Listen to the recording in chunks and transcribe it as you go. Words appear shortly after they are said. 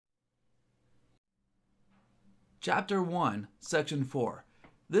Chapter 1, Section 4.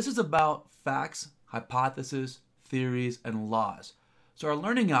 This is about facts, hypotheses, theories, and laws. So our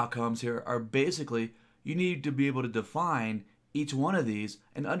learning outcomes here are basically you need to be able to define each one of these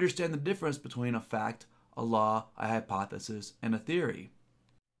and understand the difference between a fact, a law, a hypothesis, and a theory.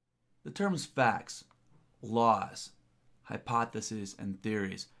 The terms facts, laws, hypotheses, and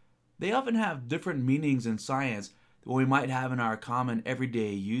theories, they often have different meanings in science than we might have in our common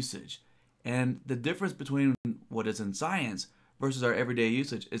everyday usage. And the difference between what is in science versus our everyday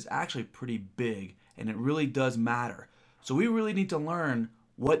usage is actually pretty big, and it really does matter. So we really need to learn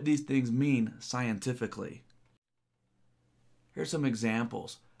what these things mean scientifically. Here's some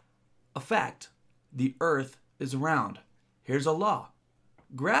examples. A fact: the Earth is round. Here's a law: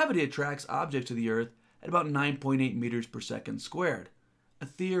 gravity attracts objects to the Earth at about 9.8 meters per second squared. A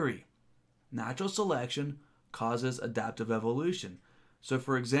theory: natural selection causes adaptive evolution. So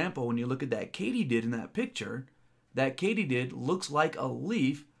for example, when you look at that katydid in that picture, that katydid looks like a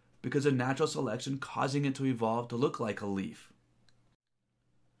leaf because of natural selection causing it to evolve to look like a leaf.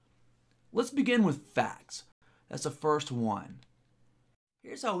 Let's begin with facts. That's the first one.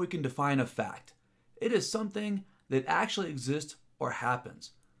 Here's how we can define a fact. It is something that actually exists or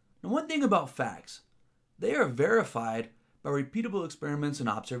happens. Now, one thing about facts, they are verified by repeatable experiments and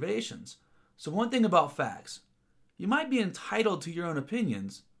observations. So one thing about facts, you might be entitled to your own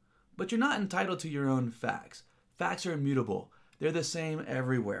opinions, but you're not entitled to your own facts. Facts are immutable. They're the same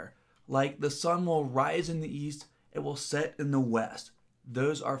everywhere. Like the sun will rise in the east, it will set in the west.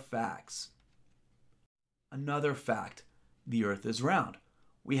 Those are facts. Another fact: the Earth is round.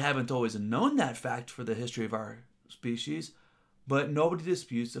 We haven't always known that fact for the history of our species, but nobody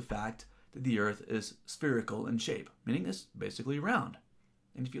disputes the fact that the Earth is spherical in shape, meaning it's basically round.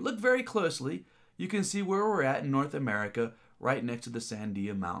 And if you look very closely, you can see where we're at in North America, right next to the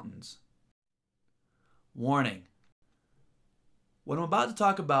Sandia Mountains. Warning: what I'm about to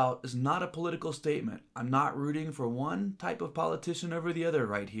talk about is not a political statement. I'm not rooting for one type of politician over the other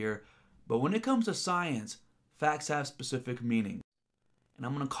right here, but when it comes to science, facts have specific meaning. And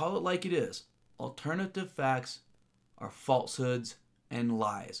I'm going to call it like it is. Alternative facts are falsehoods and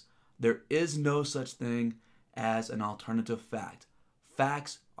lies. There is no such thing as an alternative fact.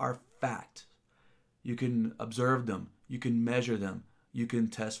 Facts are fact. You can observe them, you can measure them, you can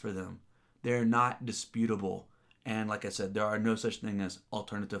test for them. They're not disputable. And like I said, there are no such thing as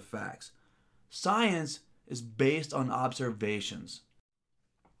alternative facts. Science is based on observations.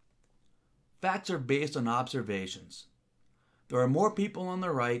 Facts are based on observations. There are more people on the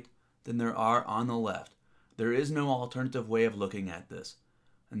right than there are on the left. There is no alternative way of looking at this.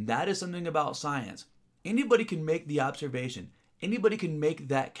 And that is something about science. Anybody can make the observation. Anybody can make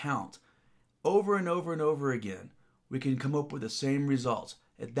that count. Over and over and over again, we can come up with the same results.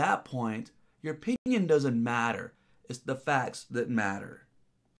 At that point, your opinion doesn't matter. It's the facts that matter.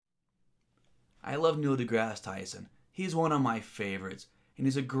 I love Neil deGrasse Tyson. He's one of my favorites, and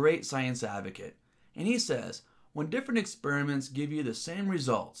he's a great science advocate. And he says, when different experiments give you the same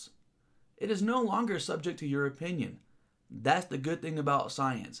results, it is no longer subject to your opinion. That's the good thing about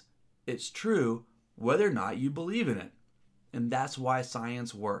science. It's true whether or not you believe in it. And that's why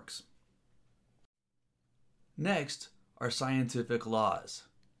science works. Next are scientific laws.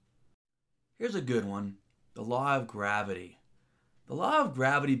 Here's a good one: the law of gravity. The law of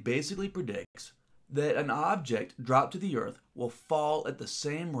gravity basically predicts that an object dropped to the earth will fall at the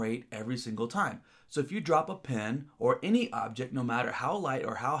same rate every single time. So if you drop a pen or any object, no matter how light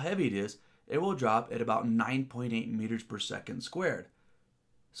or how heavy it is, it will drop at about 9.8 meters per second squared.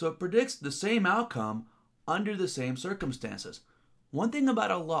 So it predicts the same outcome under the same circumstances. One thing about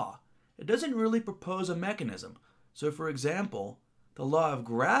a law, it doesn't really propose a mechanism. So for example, the law of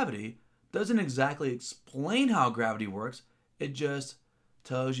gravity doesn't exactly explain how gravity works, it just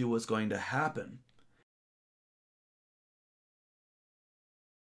tells you what's going to happen.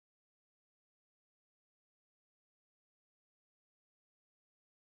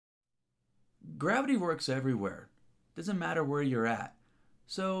 Gravity works everywhere. Doesn't matter where you're at.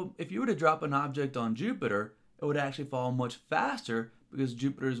 So if you were to drop an object on Jupiter, it would actually fall much faster because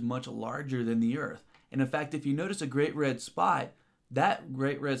Jupiter is much larger than the Earth. And in fact, if you notice a great red spot, that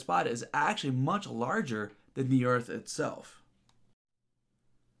great red spot is actually much larger than the Earth itself.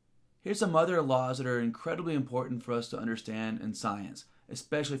 Here's some other laws that are incredibly important for us to understand in science,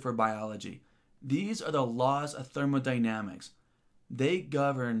 especially for biology. These are the laws of thermodynamics. They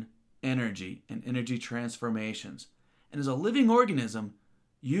govern energy and energy transformations. And as a living organism,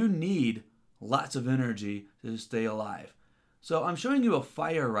 you need lots of energy to stay alive. So I'm showing you a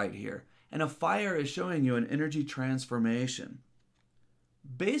fire right here, and a fire is showing you an energy transformation.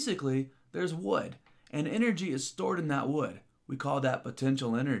 Basically, there's wood, and energy is stored in that wood. We call that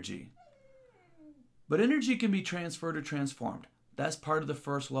potential energy. But energy can be transferred or transformed. That's part of the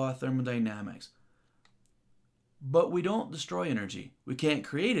first law of thermodynamics. But we don't destroy energy. We can't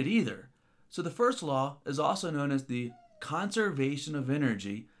create it either. So the first law is also known as the conservation of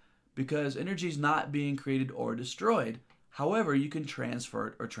energy, because energy is not being created or destroyed. However, you can transfer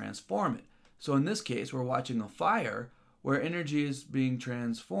it or transform it. So in this case, we're watching a fire where energy is being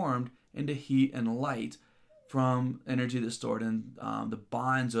transformed into heat and light from energy that's stored in the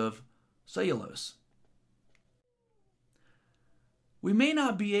bonds of cellulose. We may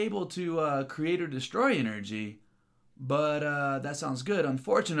not be able to create or destroy energy, but that sounds good.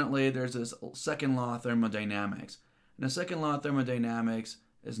 Unfortunately, there's this second law of thermodynamics. And the second law of thermodynamics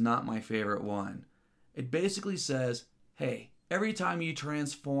is not my favorite one. It basically says, hey, every time you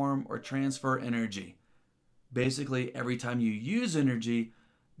transform or transfer energy, basically every time you use energy,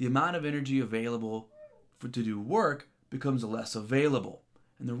 the amount of energy available to do work becomes less available.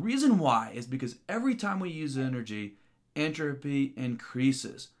 And the reason why is because every time we use energy, entropy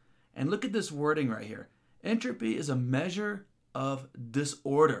increases. And look at this wording right here. Entropy is a measure of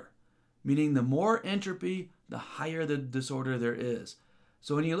disorder, meaning the more entropy, the higher the disorder there is.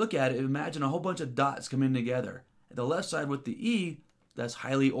 So when you look at it, imagine a whole bunch of dots coming together. At the left side with the E, that's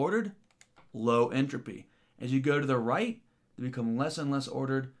highly ordered, low entropy. As you go to the right, they become less and less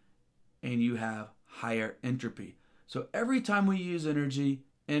ordered, and you have higher entropy. So every time we use energy,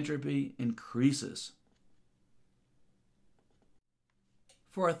 entropy increases.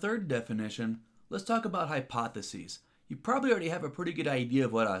 For our third definition, let's talk about hypotheses. You probably already have a pretty good idea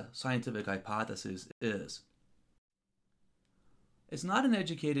of what a scientific hypothesis is. It's not an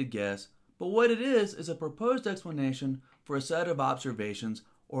educated guess, but what it is a proposed explanation for a set of observations,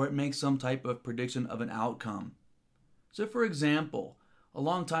 or it makes some type of prediction of an outcome. So for example, a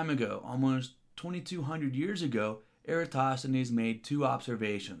long time ago, almost 2200 years ago, Eratosthenes made two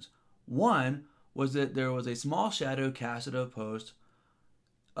observations. One was that there was a small shadow cast at a post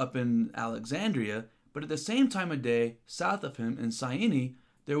up in Alexandria, but at the same time of day, south of him in Syene,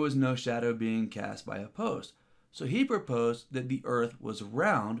 there was no shadow being cast by a post. So he proposed that the earth was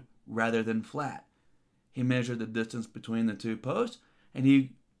round rather than flat. He measured the distance between the two posts, and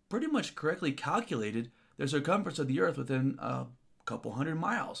he pretty much correctly calculated the circumference of the earth within a couple hundred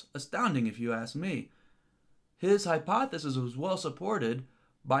miles. Astounding if you ask me. His hypothesis was well supported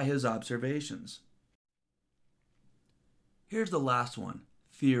by his observations. Here's the last one,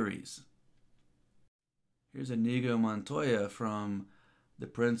 theories. Here's Inigo Montoya from The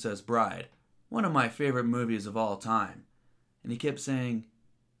Princess Bride, one of my favorite movies of all time. And he kept saying,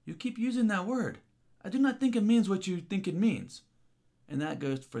 "You keep using that word. I do not think it means what you think it means." And that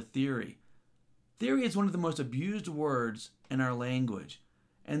goes for theory. Theory is one of the most abused words in our language.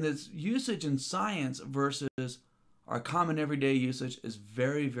 And its usage in science versus our common everyday usage is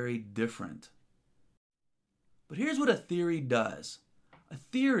very, very different. But here's what a theory does. A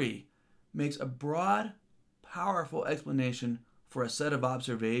theory makes a broad, powerful explanation for a set of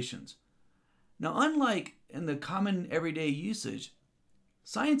observations. Now, unlike in the common everyday usage,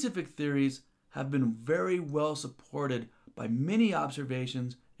 scientific theories have been very well supported by many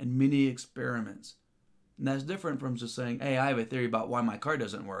observations and many experiments. And that's different from just saying, hey, I have a theory about why my car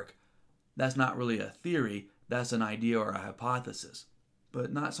doesn't work. That's not really a theory, that's an idea or a hypothesis.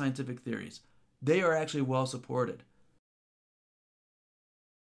 But not scientific theories. They are actually well supported.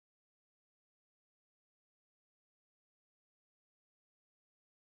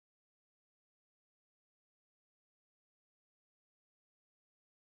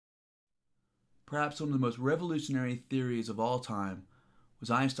 Perhaps one of the most revolutionary theories of all time was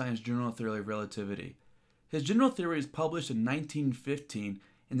Einstein's general theory of relativity. His general theory was published in 1915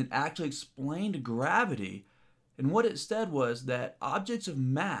 and it actually explained gravity, and what it said was that objects of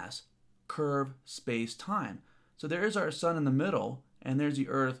mass curve space-time. So there's our sun in the middle, and there's the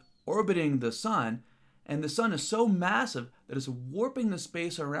Earth orbiting the sun, and the sun is so massive that it's warping the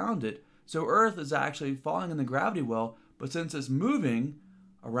space around it, so Earth is actually falling in the gravity well, but since it's moving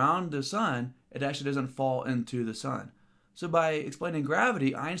around the sun, it actually doesn't fall into the sun. So by explaining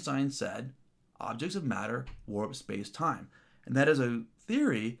gravity, Einstein said objects of matter warp space-time. And that is a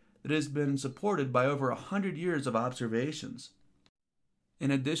theory that has been supported by over 100 years of observations. In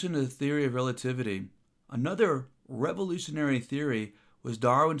addition to the theory of relativity, another revolutionary theory was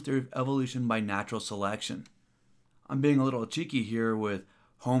Darwin's theory of evolution by natural selection. I'm being a little cheeky here with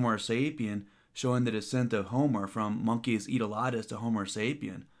Homo sapien, showing the descent of Homer from monkeys Aetolatus to Homo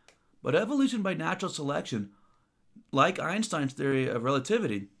sapien. But evolution by natural selection, like Einstein's theory of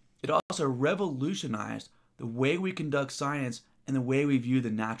relativity, it also revolutionized the way we conduct science and the way we view the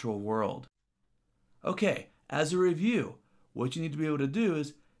natural world. Okay, as a review, what you need to be able to do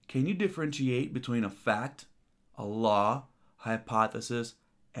is, can you differentiate between a fact, a law, hypothesis,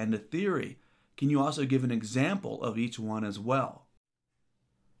 and a theory? Can you also give an example of each one as well?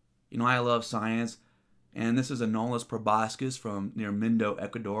 I love science, and this is Anolis proboscis from near Mindo,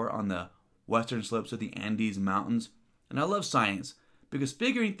 Ecuador, on the western slopes of the Andes Mountains. And I love science because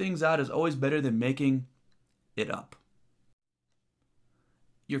figuring things out is always better than making it up.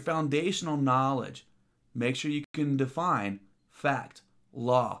 Your foundational knowledge, make sure you can define fact,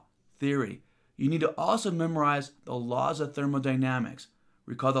 law, theory. You need to also memorize the laws of thermodynamics.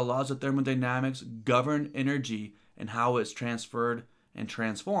 Recall the laws of thermodynamics govern energy and how it's transferred and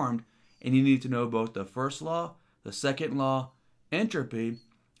transformed. And you need to know both the first law, the second law, entropy,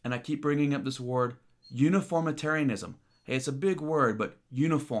 and I keep bringing up this word, uniformitarianism. Hey, it's a big word, but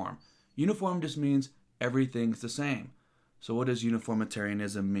uniform. Uniform just means everything's the same. So what does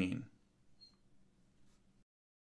uniformitarianism mean?